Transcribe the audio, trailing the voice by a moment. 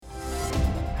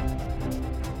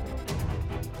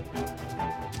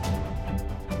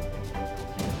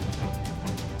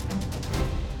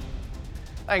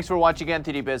Thanks for watching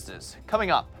NTD Business. Coming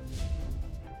up,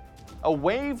 a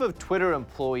wave of Twitter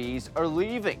employees are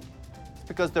leaving. It's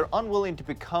because they're unwilling to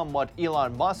become what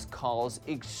Elon Musk calls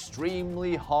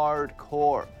extremely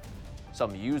hardcore.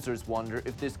 Some users wonder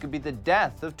if this could be the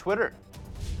death of Twitter.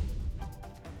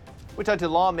 We talked to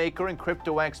lawmaker and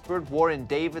crypto expert Warren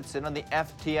Davidson on the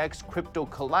FTX crypto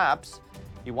collapse.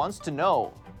 He wants to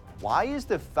know, why is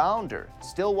the founder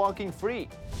still walking free?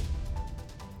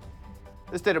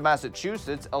 The state of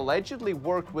Massachusetts allegedly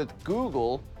worked with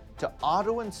Google to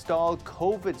auto-install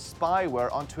COVID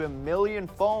spyware onto 1 million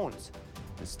phones.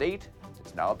 The state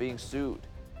is now being sued.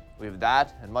 We have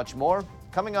that and much more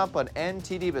coming up on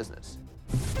NTD Business.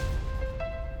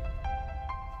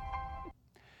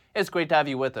 It's great to have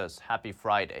you with us. Happy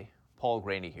Friday. Paul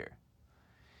Graney here.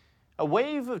 A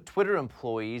wave of Twitter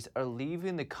employees are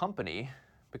leaving the company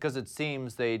because it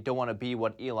seems they don't want to be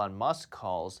what Elon Musk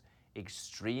calls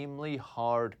extremely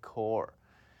hardcore.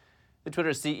 The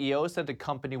Twitter CEO sent a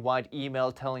company-wide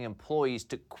email telling employees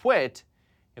to quit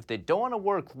if they don't want to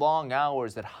work long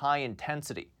hours at high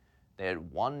intensity. They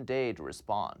had 1 day to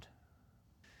respond.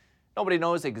 Nobody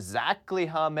knows exactly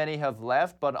how many have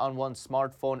left, but on one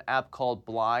smartphone app called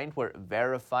Blind, where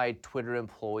verified Twitter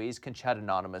employees can chat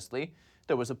anonymously,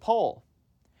 there was a poll.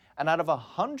 And out of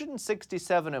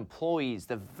 167 employees,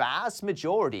 the vast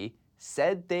majority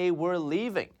said they were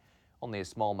leaving. Only a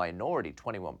small minority,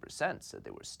 21%, said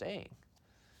they were staying.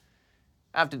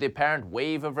 After the apparent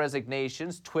wave of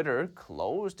resignations, Twitter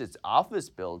closed its office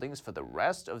buildings for the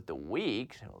rest of the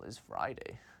week. Well, it's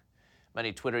Friday.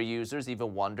 Many Twitter users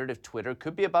even wondered if Twitter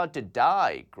could be about to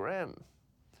die. Grim.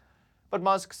 But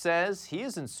Musk says he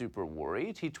isn't super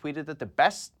worried. He tweeted that the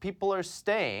best people are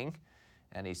staying,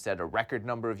 and he said a record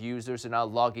number of users are now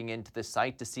logging into the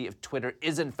site to see if Twitter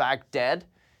is in fact dead.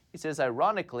 He says,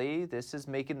 ironically, this is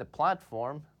making the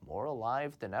platform more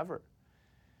alive than ever.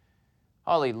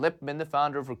 Holly Lipman, the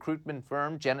founder of recruitment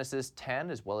firm Genesis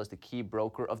 10, as well as the key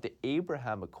broker of the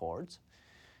Abraham Accords,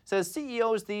 says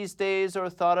CEOs these days are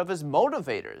thought of as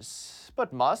motivators.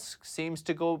 But Musk seems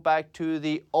to go back to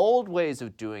the old ways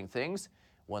of doing things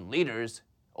when leaders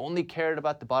only cared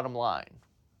about the bottom line.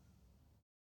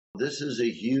 This is a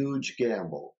huge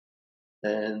gamble,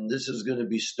 and this is going to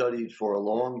be studied for a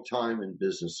long time in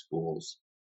business schools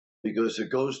because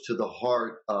it goes to the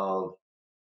heart of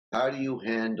how do you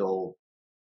handle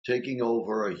taking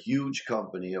over a huge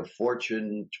company, a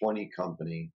Fortune 20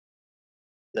 company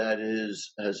that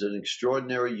has an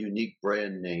extraordinary, unique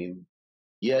brand name,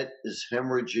 yet is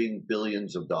hemorrhaging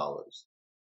billions of dollars.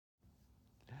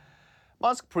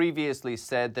 Musk previously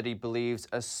said that he believes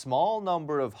a small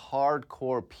number of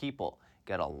hardcore people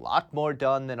get a lot more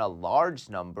done than a large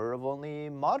number of only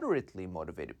moderately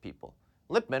motivated people.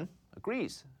 Lipman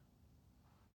agrees.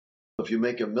 If you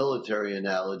make a military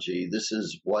analogy, this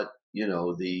is what,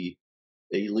 the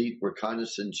elite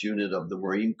reconnaissance unit of the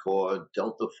Marine Corps,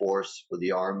 Delta Force for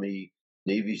the Army,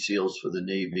 Navy SEALs for the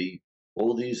Navy,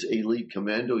 all these elite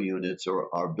commando units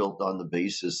are built on the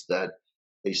basis that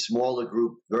a smaller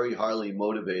group, very highly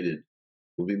motivated,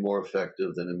 will be more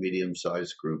effective than a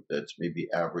medium-sized group that's maybe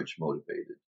average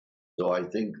motivated. So I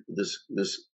think this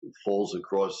falls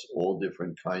across all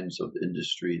different kinds of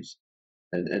industries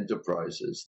and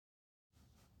enterprises.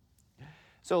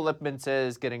 So Lipman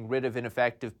says getting rid of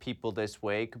ineffective people this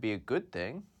way could be a good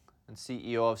thing. And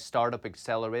CEO of Startup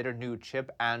Accelerator New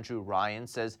Chip, Andrew Ryan,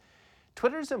 says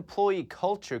Twitter's employee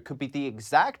culture could be the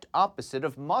exact opposite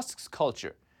of Musk's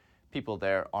culture. People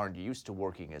there aren't used to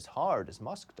working as hard as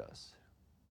Musk does.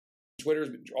 Twitter's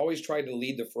always tried to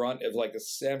lead the front of like the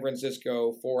San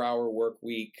Francisco 4-hour work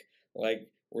week. Like,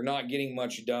 we're not getting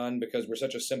much done because we're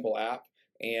such a simple app.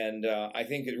 And I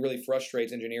think it really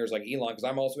frustrates engineers like Elon, because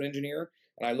I'm also an engineer.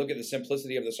 And I look at the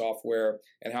simplicity of the software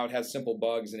and how it has simple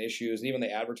bugs and issues, and even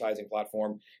the advertising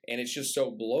platform. And it's just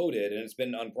so bloated, and it's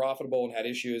been unprofitable and had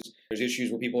issues. There's issues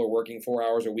where people are working 4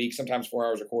 hours a week, sometimes 4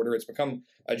 hours a quarter. It's become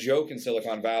a joke in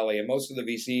Silicon Valley. And most of the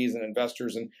VCs and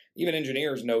investors and even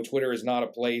engineers know Twitter is not a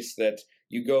place that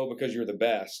you go because you're the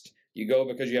best. You go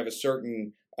because you have a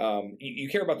certain, you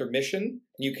care about their mission, and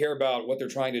you care about what they're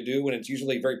trying to do, and it's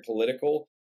usually very political.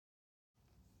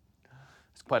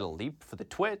 It's quite a leap for the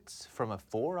Twits, from a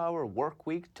 4-hour work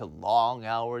week to long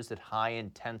hours at high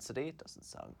intensity. It doesn't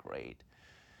sound great.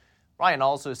 Ryan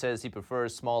also says he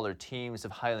prefers smaller teams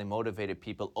of highly motivated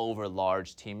people over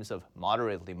large teams of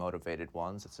moderately motivated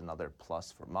ones. It's another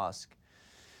plus for Musk.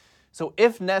 So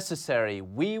if necessary,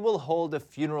 we will hold a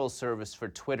funeral service for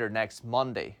Twitter next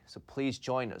Monday. So please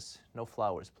join us. No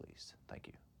flowers, please. Thank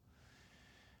you.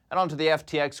 And on to the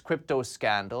FTX crypto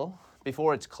scandal.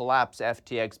 Before its collapse,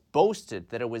 FTX boasted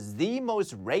that it was the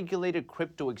most regulated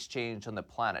crypto exchange on the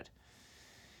planet.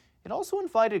 It also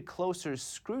invited closer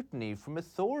scrutiny from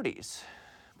authorities.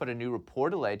 But a new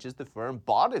report alleges the firm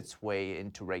bought its way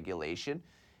into regulation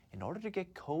in order to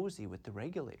get cozy with the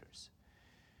regulators.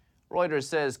 Reuters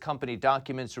says company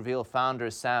documents reveal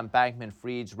founder Sam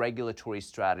Bankman-Fried's regulatory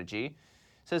strategy.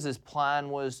 Says his plan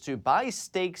was to buy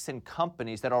stakes in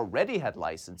companies that already had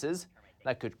licenses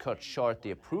that could cut short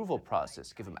the approval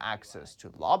process, give him access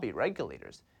to lobby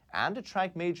regulators, and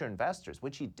attract major investors,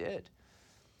 which he did.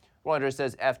 Reuters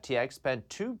says FTX spent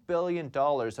 $2 billion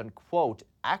on, quote,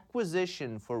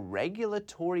 acquisition for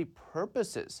regulatory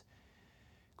purposes.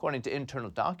 According to internal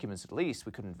documents, at least.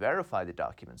 We couldn't verify the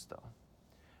documents, though.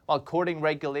 While courting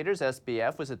regulators,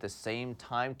 SBF was at the same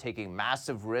time taking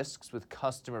massive risks with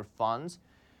customer funds.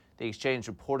 The exchange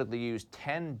reportedly used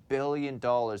 $10 billion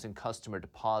in customer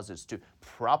deposits to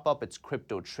prop up its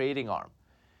crypto trading arm.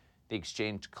 The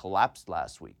exchange collapsed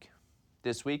last week.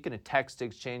 This week, in a text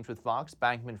exchange with Vox,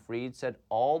 Bankman-Fried said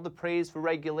all the praise for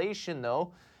regulation,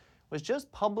 though, was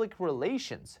just public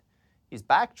relations. He's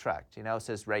backtracked. He now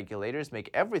says regulators make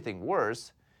everything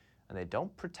worse, and they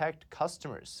don't protect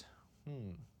customers.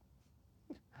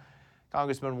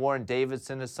 Congressman Warren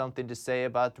Davidson has something to say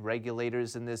about the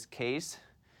regulators in this case.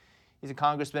 He's a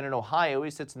congressman in Ohio. He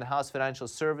sits in the House Financial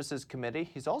Services Committee.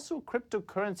 He's also a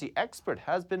cryptocurrency expert,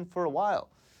 has been for a while.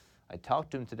 I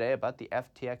talked to him today about the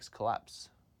FTX collapse.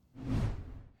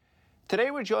 Today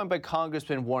we're joined by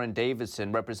Congressman Warren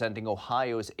Davidson, representing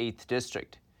Ohio's 8th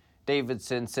District.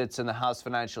 Davidson sits in the House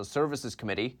Financial Services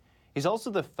Committee. He's also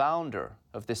the founder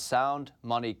of the Sound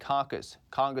Money Caucus.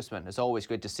 Congressman, it's always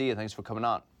great to see you. Thanks for coming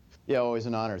on. Yeah, always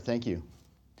an honor. Thank you.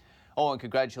 Oh, and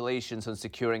congratulations on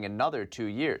securing another 2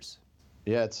 years.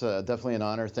 Yeah, it's definitely an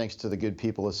honor. Thanks to the good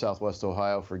people of Southwest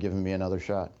Ohio for giving me another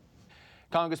shot.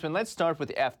 Congressman, let's start with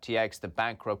the FTX, the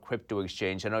bankrupt crypto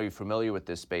exchange. I know you're familiar with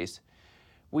this space.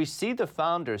 We see the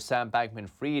founder, Sam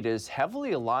Bankman-Fried, is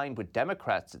heavily aligned with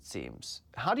Democrats, it seems.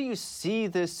 How do you see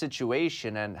this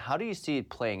situation, and how do you see it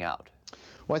playing out?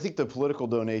 Well, I think the political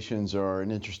donations are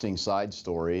an interesting side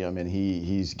story. I mean,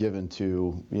 he's given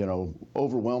to,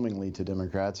 overwhelmingly to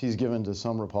Democrats. He's given to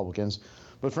some Republicans.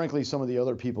 But frankly, some of the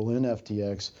other people in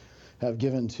FTX have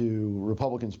given to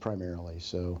Republicans primarily.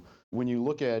 So when you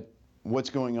look at what's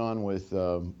going on with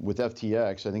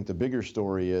FTX, I think the bigger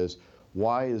story is,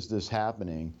 why is this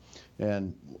happening?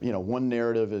 And, one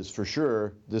narrative is for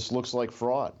sure, this looks like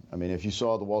fraud. I mean, if you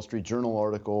saw the Wall Street Journal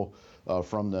article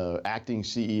from the acting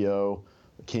CEO,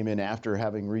 came in after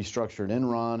having restructured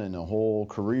Enron and a whole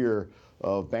career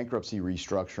of bankruptcy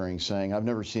restructuring, saying, I've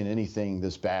never seen anything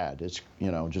this bad. It's,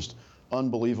 just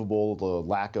unbelievable, the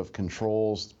lack of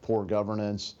controls, poor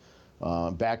governance,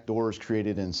 backdoors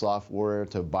created in software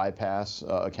to bypass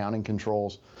accounting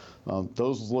controls.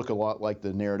 Those look a lot like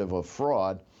the narrative of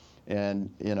fraud. And,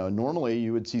 normally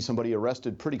you would see somebody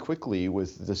arrested pretty quickly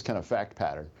with this kind of fact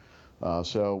pattern.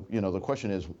 So, the question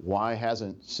is, why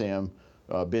hasn't Sam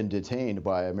been detained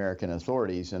by American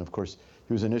authorities? And of course,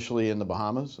 he was initially in the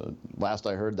Bahamas. Last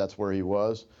I heard, that's where he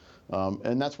was.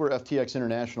 And that's where FTX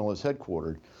International is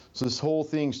headquartered. So this whole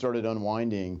thing started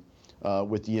unwinding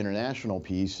with the international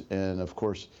piece. And of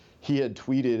course, he had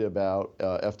tweeted about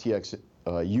FTX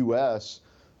US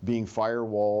being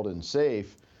firewalled and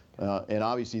safe. And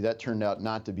obviously that turned out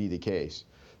not to be the case.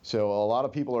 So a lot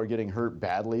of people are getting hurt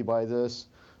badly by this.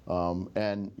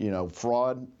 And,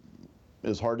 fraud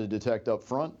is hard to detect up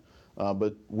front.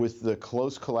 But with the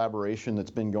close collaboration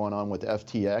that's been going on with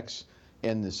FTX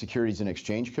and the Securities and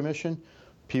Exchange Commission,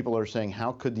 people are saying,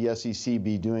 how could the SEC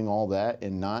be doing all that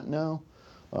and not know?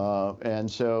 And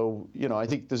so, I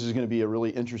think this is going to be a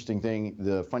really interesting thing.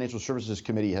 The Financial Services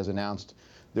Committee has announced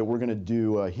that we're going to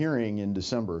do a hearing in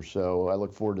December. So I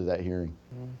look forward to that hearing.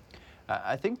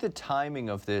 I think the timing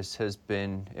of this has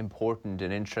been important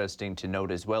and interesting to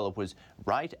note as well. It was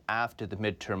right after the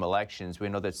midterm elections. We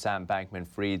know that Sam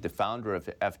Bankman-Fried, the founder of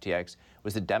FTX,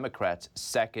 was the Democrats'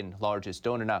 second largest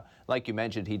donor. Now, like you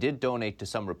mentioned, he did donate to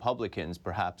some Republicans,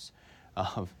 perhaps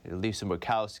Lisa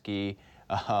Murkowski,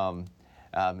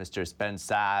 Mr. Spence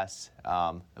Sass,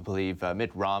 I believe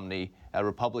Mitt Romney,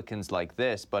 Republicans like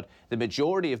this. But the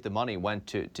majority of the money went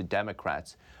to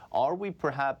Democrats. Are we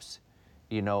perhaps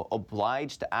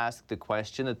obliged to ask the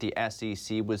question that the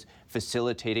SEC was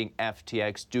facilitating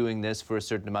FTX doing this for a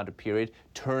certain amount of period,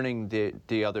 turning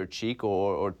the other cheek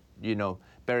or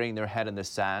burying their head in the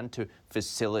sand to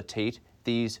facilitate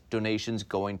these donations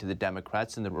going to the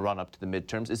Democrats in the run-up to the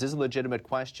midterms? Is this a legitimate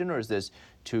question, or is this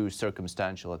too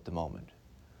circumstantial at the moment?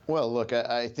 Well, look,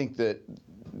 I think that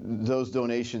those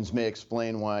donations may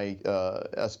explain why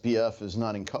SBF is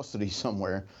not in custody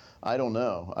somewhere. I don't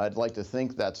know. I'd like to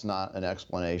think that's not an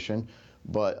explanation,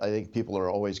 but I think people are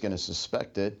always going to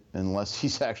suspect it unless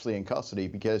he's actually in custody,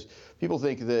 because people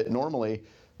think that normally,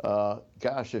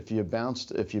 gosh, if you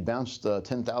bounced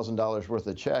 $10,000 worth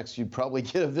of checks, you'd probably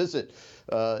get a visit.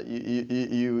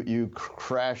 You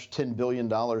crashed $10 billion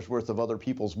worth of other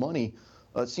people's money.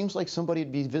 It seems like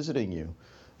somebody'd be visiting you.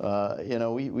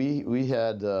 We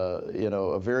had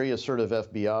a very assertive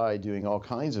FBI doing all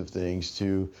kinds of things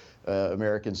to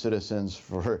American citizens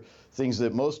for things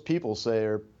that most people say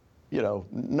are,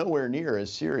 nowhere near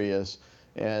as serious.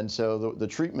 And so the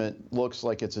treatment looks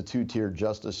like it's a two-tiered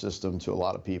justice system to a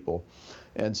lot of people.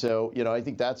 And so, I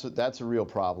think that's a real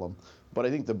problem. But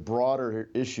I think the broader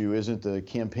issue isn't the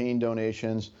campaign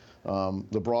donations.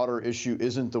 The broader issue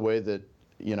isn't the way that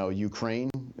Ukraine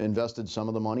invested some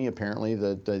of the money, apparently,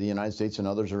 that the United States and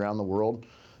others around the world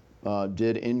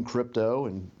did in crypto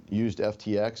and used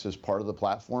FTX as part of the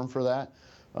platform for that.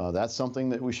 That's something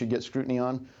that we should get scrutiny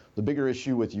on. The bigger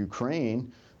issue with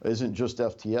Ukraine isn't just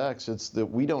FTX, it's that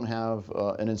we don't have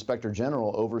an inspector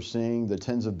general overseeing the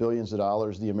tens of billions of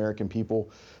dollars the American people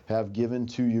have given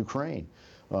to Ukraine.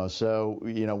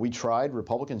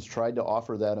 Republicans tried to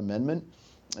offer that amendment,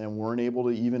 and weren't able to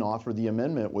even offer the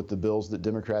amendment with the bills that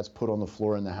Democrats put on the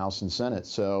floor in the House and Senate.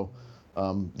 So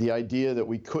the idea that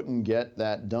we couldn't get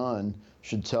that done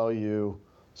should tell you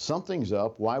something's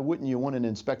up. Why wouldn't you want an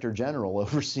inspector general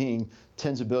overseeing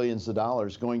tens of billions of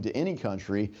dollars going to any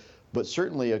country, but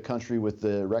certainly a country with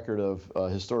the record of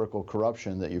historical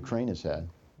corruption that Ukraine has had?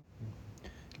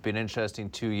 It's been an interesting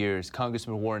 2 years.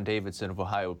 Congressman Warren Davidson of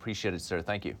Ohio, appreciate it, sir.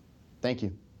 Thank you. Thank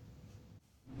you.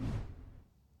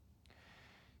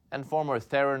 And former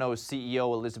Theranos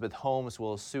CEO Elizabeth Holmes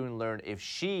will soon learn if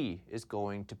she is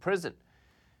going to prison.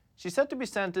 She's set to be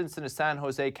sentenced in a San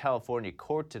Jose, California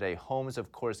court today. Holmes,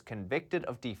 of course, convicted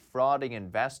of defrauding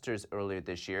investors earlier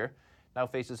this year, now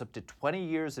faces up to 20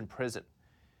 years in prison.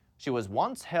 She was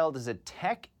once hailed as a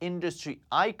tech industry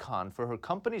icon for her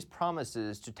company's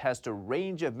promises to test a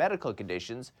range of medical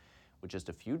conditions with just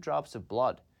a few drops of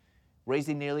blood.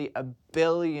 Raising nearly $1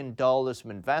 billion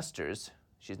from investors,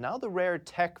 she's now the rare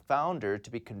tech founder to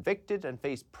be convicted and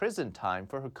face prison time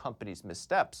for her company's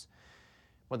missteps.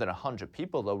 More than 100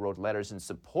 people, though, wrote letters in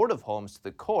support of Holmes to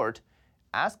the court,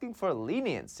 asking for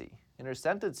leniency in her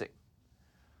sentencing.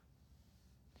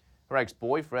 Her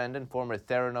ex-boyfriend and former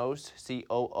Theranos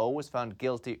COO was found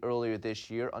guilty earlier this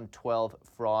year on 12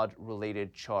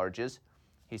 fraud-related charges.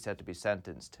 He's set to be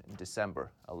sentenced in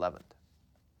December 11th.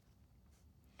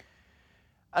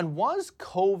 And was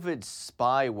COVID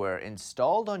spyware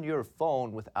installed on your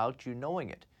phone without you knowing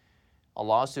it? A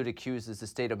lawsuit accuses the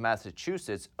state of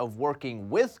Massachusetts of working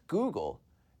with Google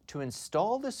to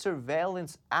install the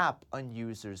surveillance app on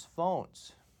users'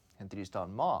 phones. Anthony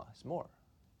Ston-Ma has more.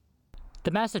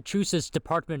 The Massachusetts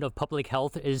Department of Public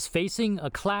Health is facing a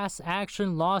class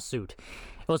action lawsuit.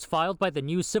 It was filed by the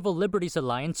New Civil Liberties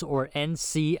Alliance, or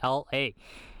NCLA.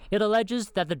 It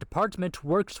alleges that the department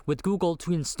worked with Google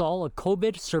to install a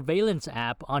COVID surveillance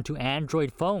app onto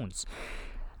Android phones.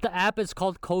 The app is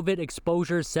called COVID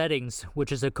Exposure Settings,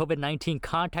 which is a COVID-19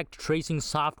 contact tracing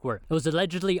software. It was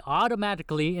allegedly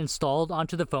automatically installed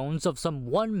onto the phones of some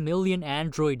 1 million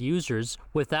Android users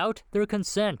without their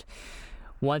consent.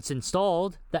 Once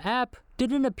installed, the app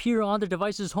didn't appear on the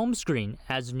device's home screen,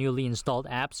 as newly installed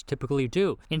apps typically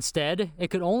do. Instead, it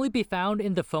could only be found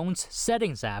in the phone's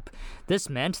Settings app. This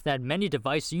meant that many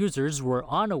device users were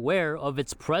unaware of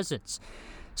its presence.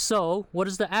 So, what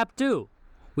does the app do?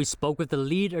 We spoke with the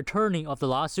lead attorney of the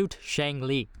lawsuit, Shang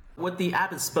Li. What the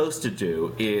app is supposed to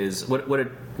do is, what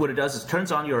it does is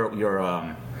turns on your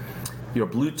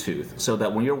Bluetooth, so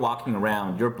that when you're walking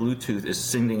around, your Bluetooth is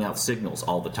sending out signals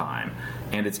all the time,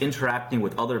 and it's interacting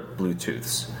with other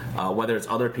Bluetooths, whether it's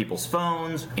other people's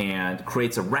phones, and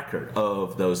creates a record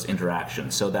of those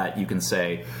interactions, so that you can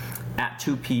say, at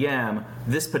 2 p.m.,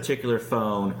 this particular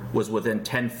phone was within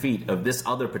 10 feet of this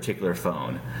other particular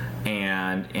phone.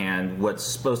 And what's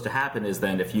supposed to happen is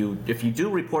then if you do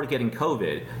report getting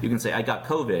COVID, you can say, I got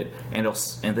COVID, and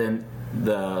then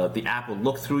the app will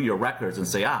look through your records and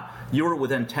say, you were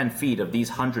within 10 feet of these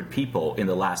 100 people in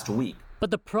the last week. But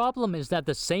the problem is that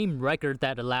the same record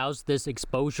that allows this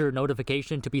exposure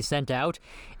notification to be sent out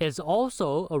is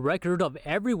also a record of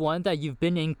everyone that you've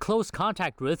been in close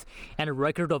contact with and a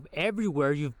record of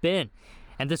everywhere you've been.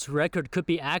 And this record could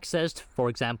be accessed, for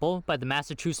example, by the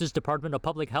Massachusetts Department of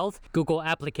Public Health, Google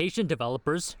application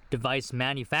developers, device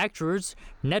manufacturers,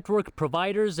 network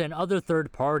providers, and other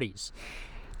third parties.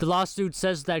 The lawsuit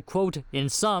says that, quote, in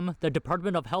sum, the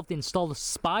Department of Health installed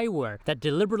spyware that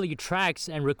deliberately tracks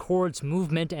and records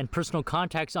movement and personal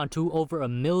contacts onto over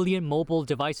 1 million mobile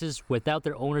devices without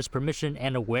their owner's permission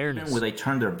and awareness. Even when they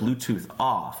turn their Bluetooth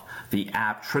off, the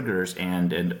app triggers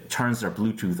and turns their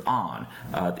Bluetooth on.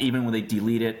 Even when they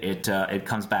delete it, it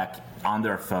comes back on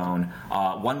their phone.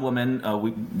 One woman,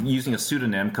 using a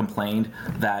pseudonym, complained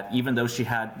that even though she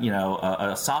had,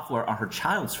 a software on her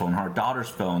child's phone, her daughter's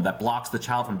phone, that blocks the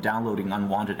child from downloading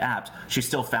unwanted apps, she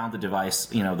still found the device,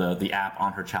 the app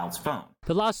on her child's phone.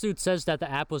 The lawsuit says that the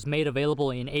app was made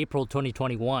available in April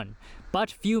 2021,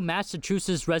 but few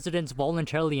Massachusetts residents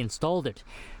voluntarily installed it.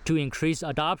 To increase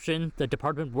adoption, the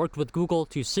department worked with Google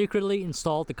to secretly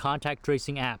install the contact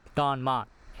tracing app. Don Mott,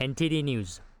 NTD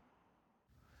News.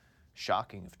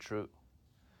 Shocking if true.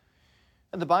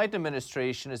 And the Biden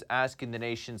administration is asking the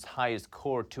nation's highest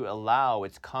court to allow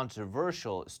its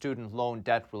controversial student loan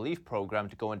debt relief program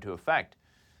to go into effect.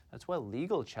 That's while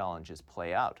legal challenges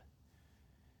play out.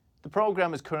 The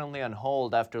program is currently on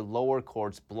hold after lower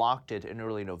courts blocked it in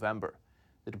early November.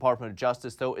 The Department of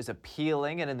Justice, though, is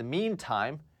appealing, and in the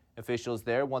meantime, officials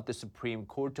there want the Supreme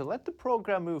Court to let the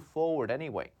program move forward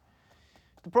anyway.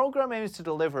 The program aims to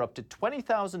deliver up to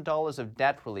 $20,000 of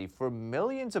debt relief for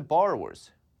millions of borrowers.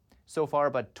 So far,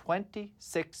 about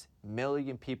 26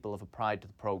 million people have applied to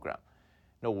the program.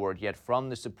 No word yet from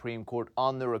the Supreme Court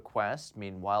on the request.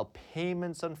 Meanwhile,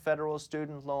 payments on federal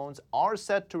student loans are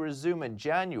set to resume in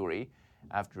January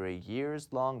after a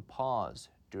years-long pause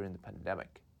during the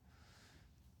pandemic.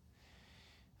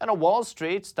 And on Wall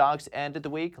Street, stocks ended the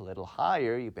week a little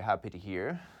higher, you'd be happy to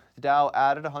hear. The Dow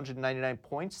added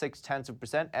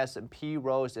 199.6%, S&P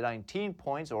rose to 19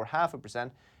 points or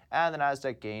 0.5%, and the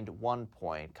Nasdaq gained 1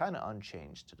 point, kind of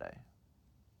unchanged today.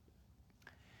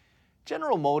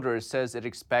 General Motors says it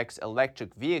expects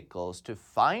electric vehicles to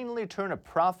finally turn a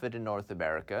profit in North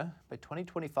America by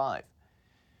 2025.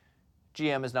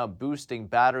 GM is now boosting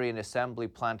battery and assembly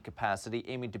plant capacity,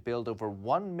 aiming to build over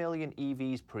 1 million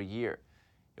EVs per year.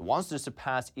 It wants to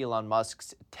surpass Elon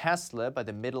Musk's Tesla by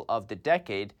the middle of the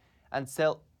decade and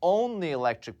sell only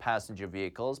electric passenger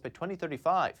vehicles by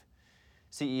 2035.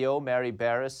 CEO Mary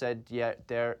Barra said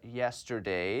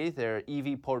yesterday their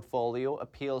EV portfolio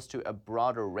appeals to a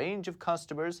broader range of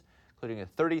customers, including a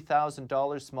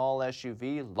 $30,000 small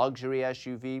SUV, luxury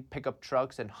SUV, pickup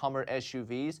trucks, and Hummer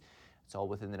SUVs. It's all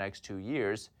within the next 2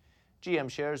 years. GM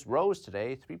shares rose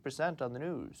today, 3% on the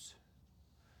news.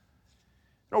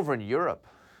 And over in Europe,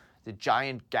 the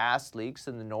giant gas leaks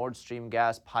in the Nord Stream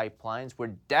gas pipelines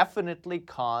were definitely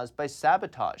caused by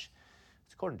sabotage.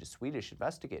 That's according to Swedish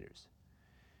investigators.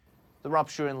 The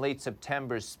rupture in late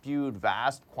September spewed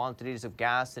vast quantities of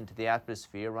gas into the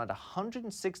atmosphere. Around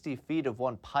 160 feet of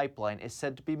one pipeline is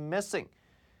said to be missing.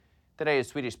 Today, a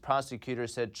Swedish prosecutor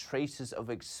said traces of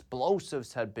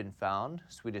explosives had been found.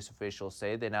 Swedish officials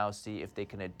say they now see if they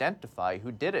can identify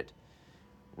who did it.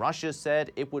 Russia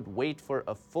said it would wait for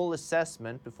a full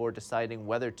assessment before deciding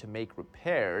whether to make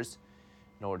repairs.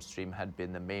 Nord Stream had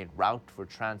been the main route for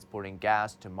transporting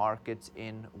gas to markets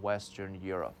in Western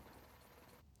Europe.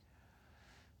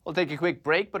 We'll take a quick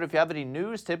break, but if you have any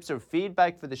news, tips, or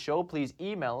feedback for the show, please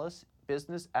email us,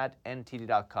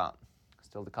 business@ntd.com.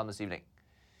 Still to come this evening.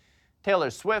 Taylor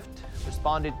Swift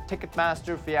responded to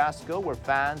Ticketmaster fiasco where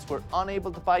fans were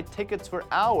unable to buy tickets for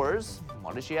hours.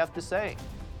 What does she have to say?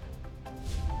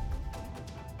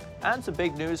 And some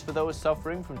big news for those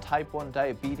suffering from type 1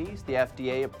 diabetes. The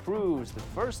FDA approves the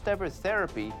first ever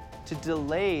therapy to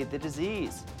delay the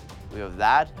disease. We have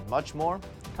that and much more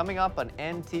coming up on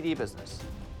NTD Business.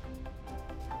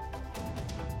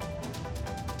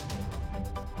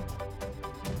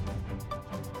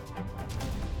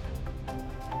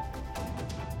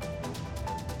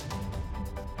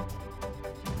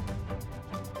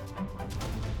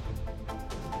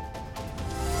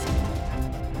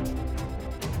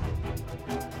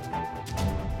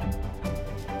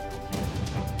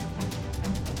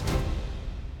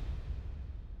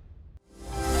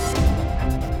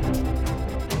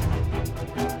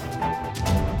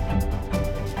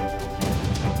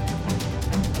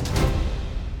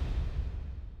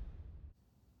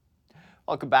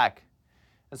 Welcome back.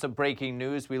 And some breaking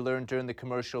news we learned during the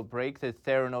commercial break that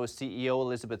Theranos CEO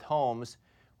Elizabeth Holmes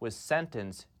was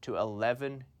sentenced to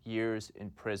 11 years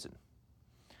in prison.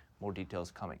 More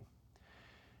details coming.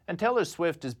 And Taylor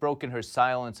Swift has broken her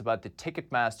silence about the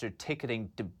Ticketmaster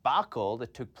ticketing debacle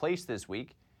that took place this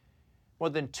week. More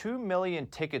than 2 million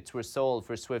tickets were sold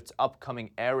for Swift's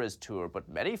upcoming Eras tour, but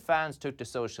many fans took to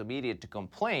social media to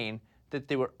complain that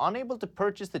they were unable to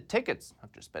purchase the tickets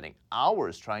after spending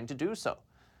hours trying to do so.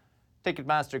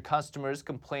 Ticketmaster customers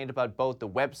complained about both the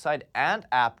website and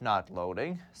app not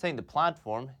loading, saying the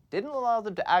platform didn't allow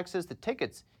them to access the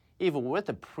tickets, even with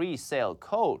a pre-sale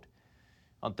code.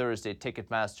 On Thursday,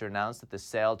 Ticketmaster announced that the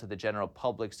sale to the general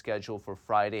public scheduled for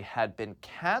Friday had been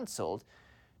cancelled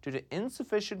due to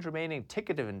insufficient remaining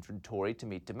ticket inventory to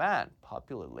meet demand.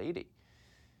 Popular lady.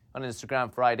 On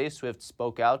Instagram Friday, Swift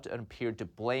spoke out and appeared to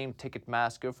blame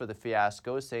Ticketmaster for the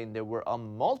fiasco, saying there were a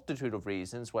multitude of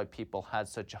reasons why people had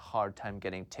such a hard time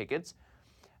getting tickets,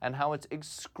 and how it's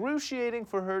excruciating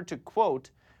for her to,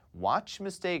 quote, watch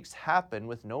mistakes happen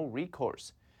with no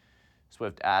recourse.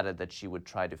 Swift added that she would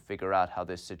try to figure out how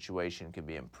this situation can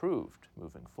be improved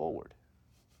moving forward.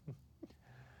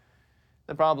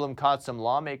 The problem caught some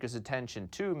lawmakers' attention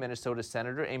too. Minnesota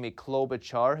Senator Amy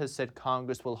Klobuchar has said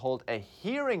Congress will hold a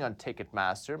hearing on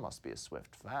Ticketmaster. Must be a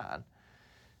Swift fan.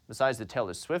 Besides the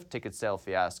Taylor Swift ticket sale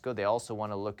fiasco, they also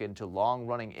want to look into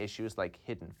long-running issues like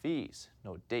hidden fees.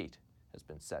 No date has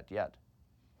been set yet.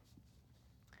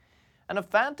 And a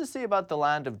fantasy about the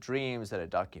land of dreams and a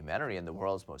documentary on the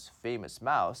world's most famous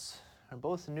mouse are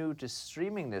both new to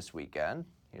streaming this weekend.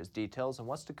 Here's details on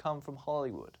what's to come from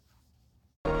Hollywood.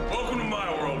 Welcome to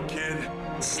my world, kid.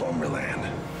 Slumberland,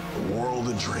 a world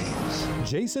of dreams.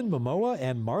 Jason Momoa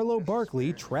and Marlo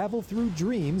Barkley travel through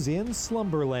dreams in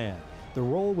Slumberland. The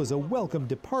role was a welcome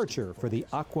departure for the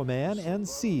Aquaman and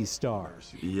Sea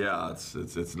stars. Yeah,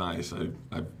 it's nice.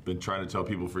 I've been trying to tell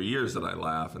people for years that I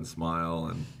laugh and smile,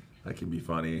 and I can be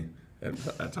funny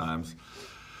at times.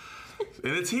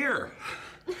 And it's here.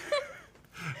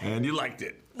 And you liked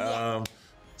it.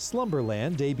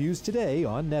 Slumberland debuts today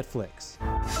on Netflix.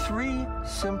 3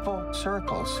 simple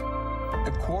circles,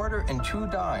 a quarter and 2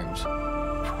 dimes.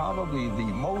 Probably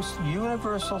the most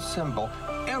universal symbol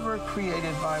ever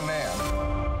created by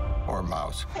man or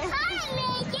mouse. Hi,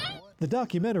 Megan! The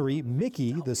documentary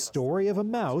Mickey, the Story of a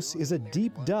Mouse is a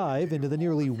deep dive into the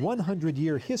nearly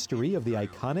 100-year history of the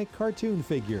iconic cartoon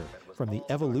figure, from the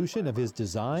evolution of his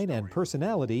design and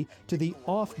personality to the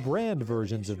off-brand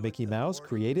versions of Mickey Mouse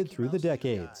created through the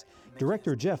decades.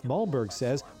 Director Jeff Malmberg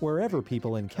says wherever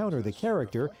people encounter the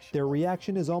character, their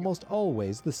reaction is almost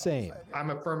always the same. I'm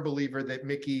a firm believer that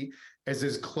Mickey is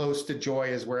as close to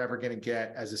joy as we're ever going to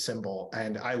get as a symbol.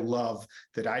 And I love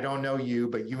that I don't know you,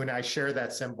 but you and I share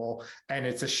that symbol. And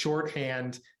it's a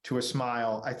shorthand to a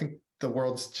smile. I think the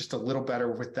world's just a little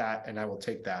better with that, and I will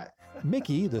take that.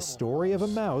 Mickey, the Story of a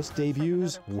Mouse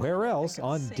debuts where else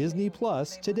on Disney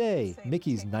Plus today,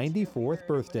 Mickey's 94th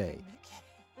birthday.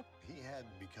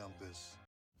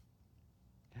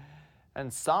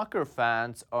 And soccer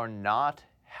fans are not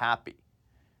happy.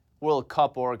 World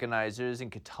Cup organizers in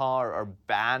Qatar are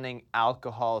banning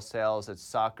alcohol sales at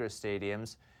soccer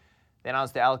stadiums. They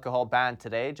announced the alcohol ban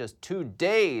today, just 2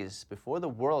 days before the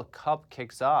World Cup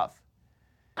kicks off.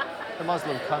 The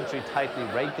Muslim country tightly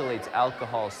regulates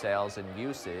alcohol sales and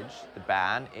usage. The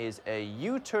ban is a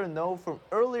U-turn, though, from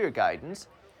earlier guidance.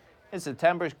 In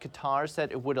September, Qatar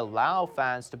said it would allow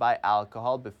fans to buy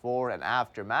alcohol before and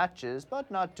after matches, but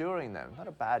not during them. Not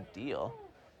a bad deal.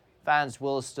 Fans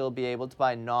will still be able to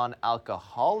buy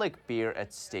non-alcoholic beer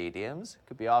at stadiums.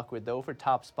 Could be awkward, though, for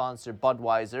top sponsor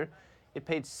Budweiser. It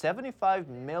paid $75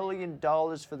 million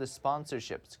for the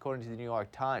sponsorships, according to the New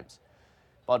York Times.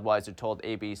 Budweiser told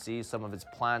ABC some of its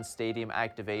planned stadium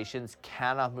activations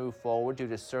cannot move forward due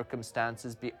to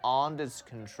circumstances beyond its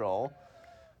control.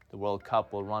 The World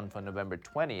Cup will run from November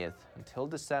 20th until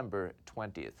December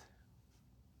 20th.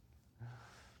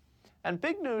 And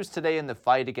big news today in the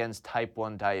fight against type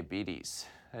 1 diabetes.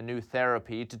 A new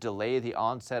therapy to delay the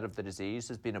onset of the disease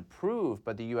has been approved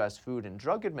by the U.S. Food and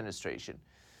Drug Administration.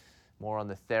 More on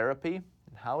the therapy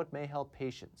and how it may help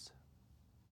patients.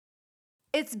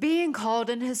 It's being called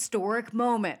an historic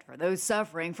moment for those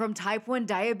suffering from type 1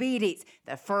 diabetes.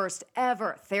 The first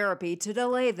ever therapy to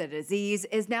delay the disease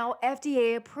is now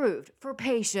FDA approved for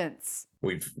patients.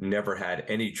 We've never had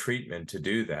any treatment to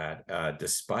do that,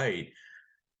 despite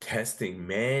testing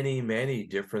many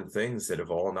different things that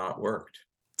have all not worked.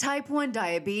 Type 1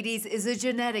 diabetes is a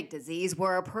genetic disease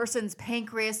where a person's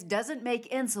pancreas doesn't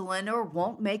make insulin or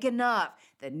won't make enough.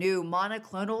 The new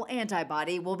monoclonal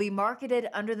antibody will be marketed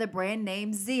under the brand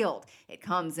name Zeald. It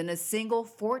comes in a single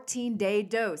 14-day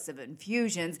dose of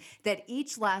infusions that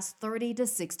each last 30 to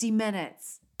 60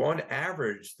 minutes. On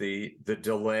average, the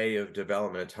delay of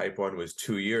development of type 1 was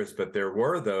 2 years, but there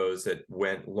were those that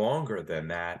went longer than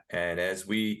that. And as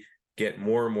we get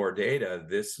more and more data,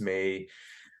 this may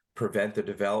prevent the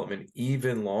development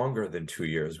even longer than 2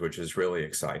 years, which is really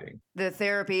exciting. The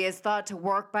therapy is thought to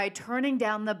work by turning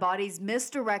down the body's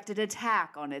misdirected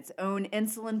attack on its own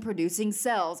insulin-producing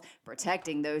cells.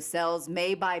 Protecting those cells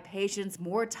may buy patients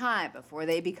more time before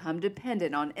they become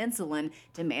dependent on insulin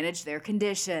to manage their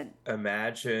condition.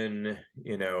 Imagine,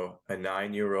 a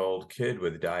 9-year-old kid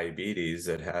with diabetes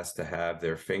that has to have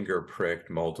their finger pricked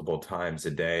multiple times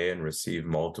a day and receive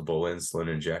multiple insulin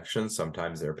injections.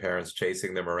 Sometimes their parents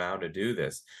chasing them around to do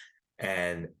this.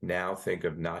 And now think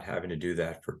of not having to do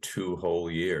that for 2 whole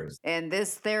years. And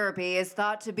this therapy is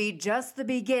thought to be just the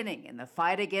beginning in the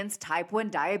fight against type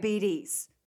 1 diabetes.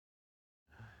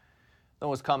 The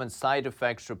most common side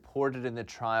effects reported in the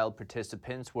trial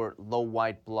participants were low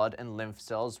white blood and lymph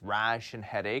cells, rash, and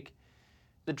headache.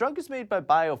 The drug is made by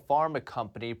biopharma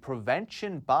company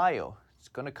Prevention Bio. It's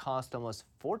going to cost almost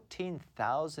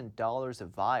 $14,000 a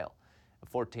vial. A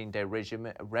 14-day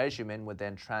regimen would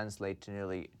then translate to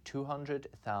nearly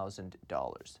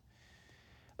 $200,000.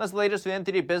 That's the latest with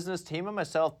the NTD Business team and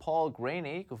myself, Paul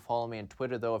Graney. You can follow me on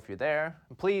Twitter, though, if you're there.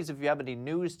 And please, if you have any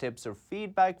news, tips, or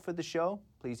feedback for the show,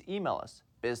 please email us,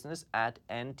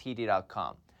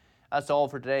 business@ntd.com. That's all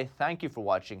for today. Thank you for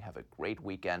watching. Have a great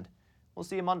weekend. We'll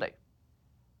see you Monday.